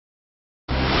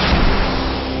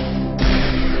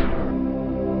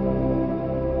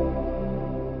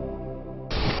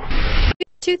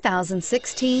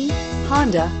2016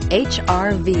 Honda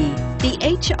HR-V.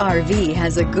 The HR-V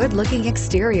has a good-looking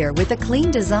exterior with a clean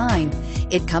design.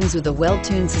 It comes with a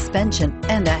well-tuned suspension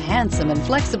and a handsome and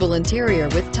flexible interior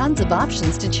with tons of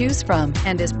options to choose from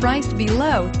and is priced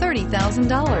below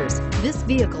 $30,000. This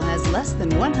vehicle has less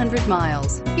than 100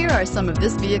 miles. Here are some of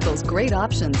this vehicle's great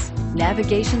options: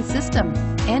 navigation system,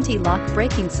 anti-lock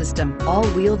braking system,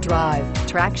 all-wheel drive,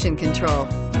 traction control,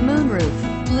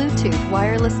 moonroof, Bluetooth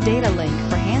wireless data link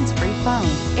for hands-free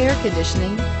phone, air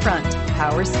conditioning, front,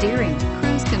 power steering,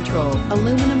 cruise control,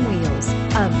 aluminum wheels.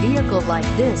 A vehicle like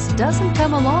this doesn't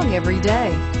come along every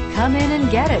day. Come in and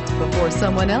get it before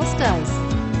someone else does.